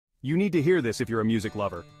You need to hear this if you're a music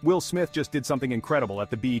lover. Will Smith just did something incredible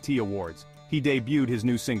at the BET Awards. He debuted his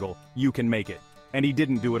new single, You Can Make It. And he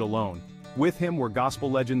didn't do it alone. With him were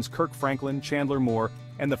gospel legends Kirk Franklin, Chandler Moore,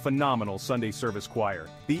 and the phenomenal Sunday Service Choir.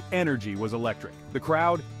 The energy was electric. The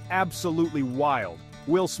crowd, absolutely wild.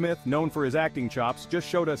 Will Smith, known for his acting chops, just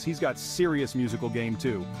showed us he's got serious musical game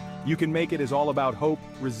too. You Can Make It is all about hope,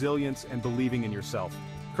 resilience, and believing in yourself.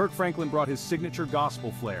 Kirk Franklin brought his signature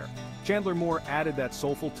gospel flair. Chandler Moore added that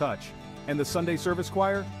soulful touch. And the Sunday Service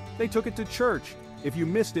Choir? They took it to church. If you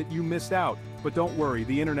missed it, you missed out. But don't worry,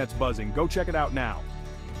 the internet's buzzing. Go check it out now.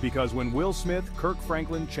 Because when Will Smith, Kirk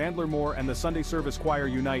Franklin, Chandler Moore, and the Sunday Service Choir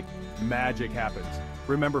unite, magic happens.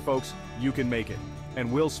 Remember folks, you can make it.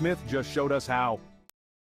 And Will Smith just showed us how.